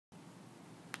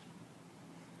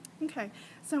Okay,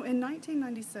 so in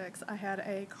 1996, I had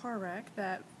a car wreck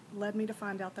that led me to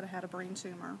find out that I had a brain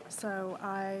tumor. So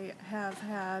I have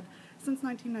had, since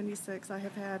 1996, I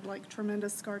have had like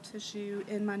tremendous scar tissue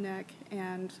in my neck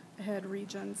and head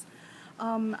regions.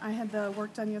 I had the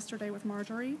work done yesterday with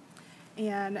Marjorie,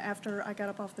 and after I got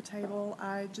up off the table,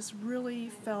 I just really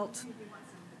felt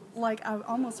like I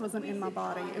almost wasn't in my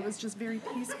body. It was just very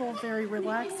peaceful, very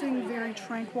relaxing, very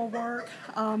tranquil work.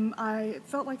 I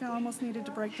felt like I almost needed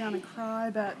to break down and cry,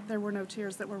 but there were no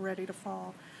tears that were ready to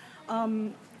fall.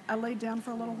 I laid down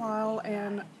for a little while,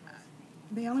 and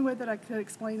the only way that I could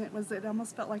explain it was it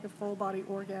almost felt like a full-body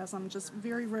orgasm, just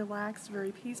very relaxed,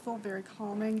 very peaceful, very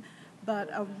calming, but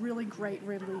a really great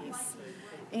release.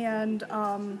 And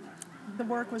the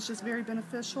work was just very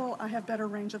beneficial. I have better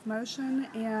range of motion,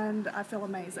 and I feel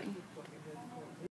amazing.